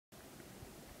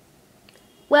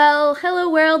Well, hello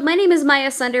world, my name is Miyah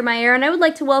Sundermeyer and I would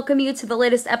like to welcome you to the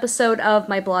latest episode of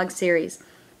my blog series.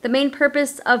 The main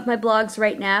purpose of my blogs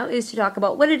right now is to talk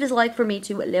about what it is like for me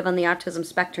to live on the autism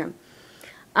spectrum.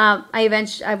 I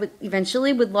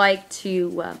eventually would like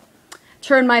to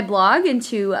turn my blog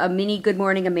into a mini Good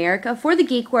Morning America for the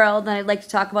geek world, and I'd like to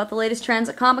talk about the latest trends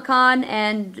at Comic-Con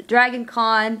and Dragon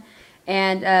Con,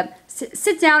 and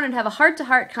sit down and have a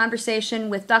heart-to-heart conversation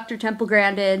with Dr. Temple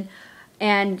Grandin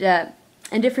and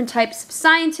different types of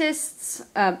scientists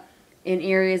in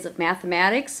areas of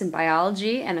mathematics and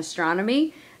biology and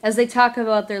astronomy as they talk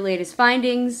about their latest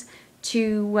findings,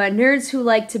 to nerds who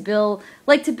like to build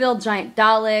giant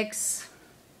Daleks,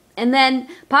 and then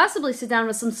possibly sit down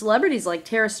with some celebrities like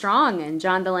Tara Strong and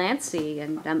John Delancey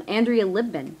and Andrea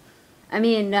Libman. I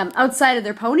mean, outside of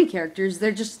their pony characters,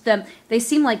 they're just they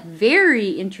seem like very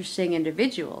interesting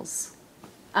individuals.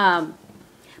 But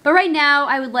right now,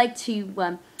 I would like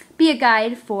to be a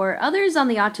guide for others on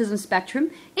the autism spectrum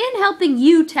in helping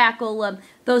you tackle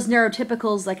those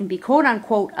neurotypicals that can be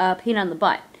quote-unquote pain on the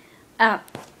butt. And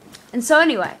so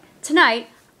anyway, tonight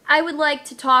I would like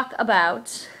to talk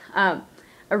about a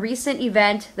recent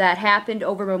event that happened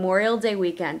over Memorial Day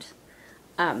weekend.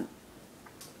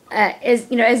 As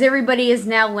everybody is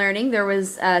now learning, there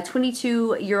was a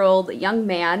 22-year-old young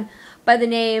man by the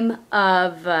name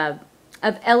of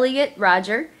Elliot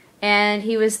Rodger, and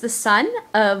he was the son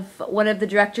of one of the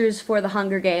directors for the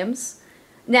Hunger Games.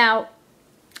 Now,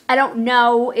 I don't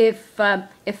know if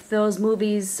those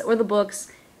movies or the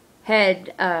books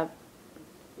had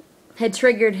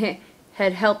triggered him,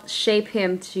 had helped shape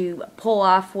him to pull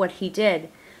off what he did,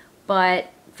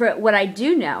 but for what I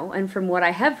do know, and from what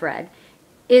I have read,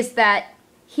 is that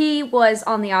he was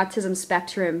on the autism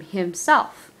spectrum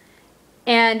himself.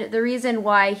 And the reason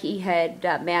why he had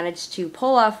managed to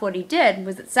pull off what he did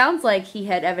was, it sounds like he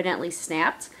had evidently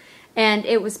snapped, and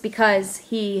it was because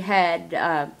he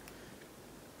had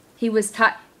he was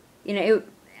taught, I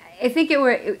think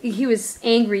he was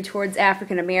angry towards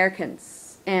African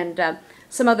Americans and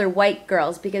some other white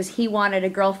girls because he wanted a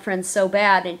girlfriend so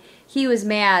bad, and he was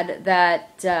mad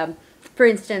that, for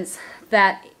instance,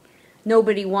 that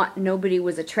nobody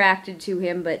was attracted to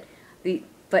him, but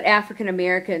African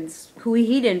Americans who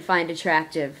he didn't find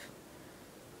attractive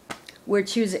were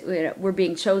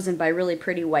being chosen by really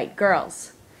pretty white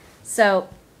girls. So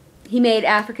he made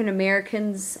African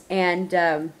Americans and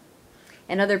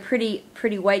other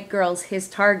pretty white girls his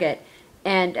target,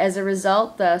 and as a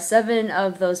result, 7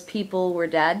 of those people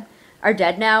are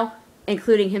dead now,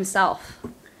 including himself.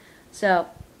 So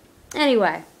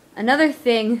anyway, another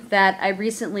thing that I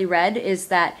recently read is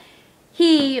that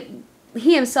he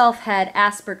himself had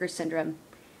Asperger syndrome.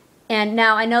 And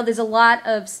now I know there's a lot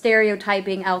of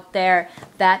stereotyping out there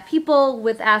that people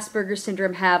with Asperger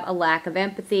syndrome have a lack of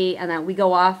empathy and that we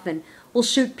go off and we'll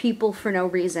shoot people for no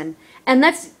reason. And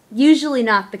that's usually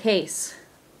not the case.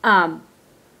 I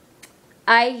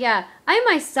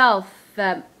myself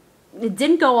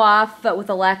didn't go off with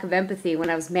a lack of empathy when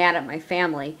I was mad at my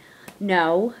family.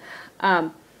 No.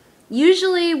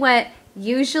 Usually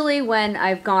when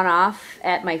I've gone off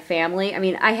at my family, I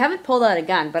mean, I haven't pulled out a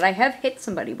gun, but I have hit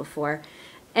somebody before.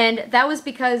 And that was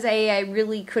because I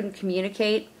really couldn't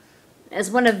communicate. As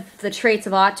one of the traits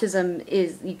of autism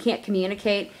is you can't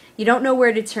communicate, you don't know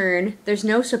where to turn, there's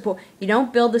no support, you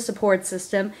don't build a support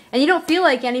system, and you don't feel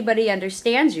like anybody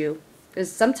understands you.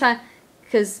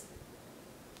 Because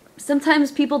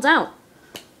sometimes people don't.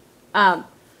 And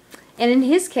in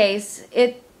his case,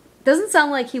 it doesn't sound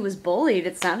like he was bullied.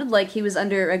 It sounded like he was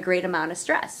under a great amount of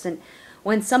stress. And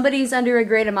when somebody's under a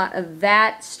great amount of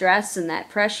that stress and that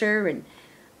pressure and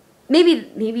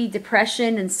maybe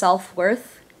depression and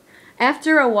self-worth,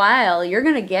 after a while you're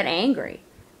going to get angry.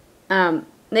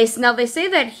 They say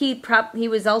that he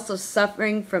was also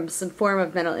suffering from some form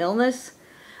of mental illness.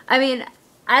 I mean,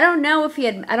 I don't know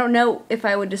if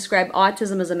I would describe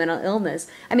autism as a mental illness.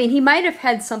 I mean, he might have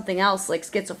had something else like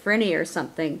schizophrenia or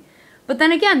something. But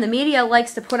then again, the media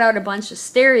likes to put out a bunch of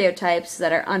stereotypes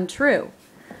that are untrue.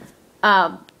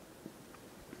 I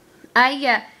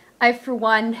for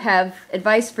one have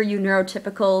advice for you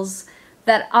neurotypicals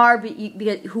that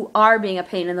who are being a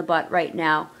pain in the butt right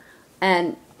now,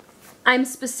 and I'm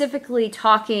specifically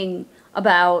talking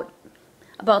about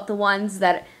the ones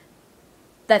that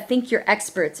think you're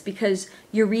experts because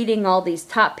you're reading all these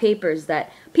top papers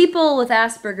that people with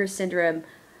Asperger's syndrome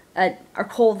are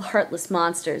cold, heartless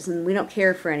monsters, and we don't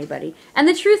care for anybody. And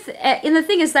the truth, and the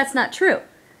thing is, that's not true.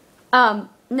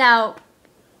 Now,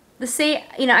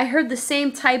 I heard the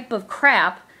same type of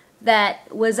crap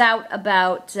that was out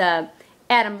about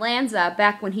Adam Lanza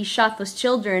back when he shot those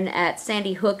children at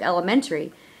Sandy Hook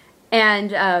Elementary.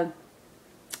 And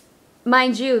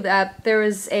mind you, there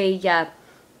was I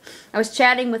was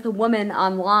chatting with a woman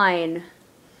online,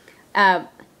 for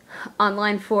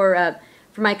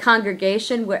my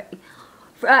congregation,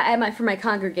 for my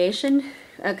congregation,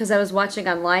 because I was watching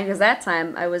online, because that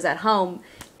time I was at home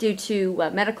due to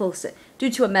a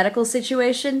medical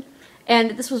situation,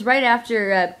 and this was right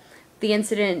after the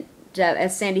incident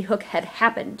at Sandy Hook had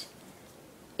happened,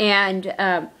 and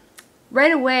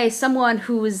right away someone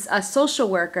who was a social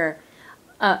worker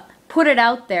put it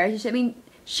out there. I mean,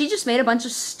 she just made a bunch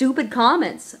of stupid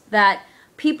comments that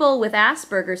people with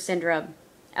Asperger syndrome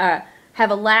have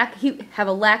a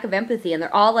lack of empathy, and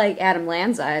they're all like Adam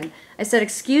Lanza. And I said,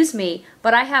 "Excuse me,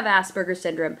 but I have Asperger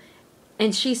syndrome."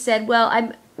 And she said, "Well,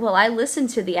 I listen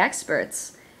to the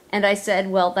experts." And I said,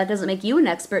 "Well, that doesn't make you an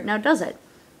expert, now does it?"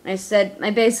 And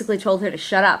I basically told her to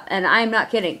shut up, and I'm not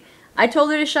kidding. I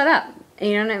told her to shut up.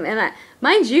 You know, and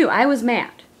mind you, I was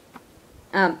mad.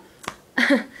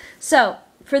 So,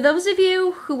 for those of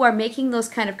you who are making those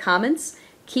kind of comments,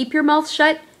 keep your mouth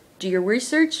shut, do your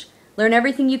research, learn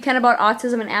everything you can about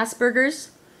autism and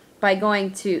Asperger's by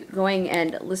going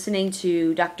and listening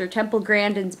to Dr. Temple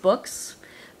Grandin's books,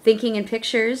 Thinking in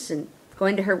Pictures, and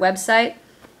going to her website.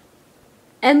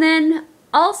 And then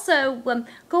also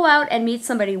go out and meet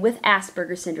somebody with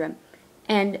Asperger syndrome,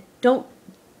 and don't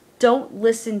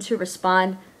listen to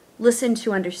respond, listen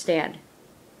to understand.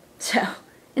 So,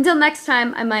 until next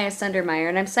time, I'm Miyah Sundermeyer,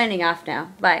 and I'm signing off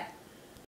now. Bye.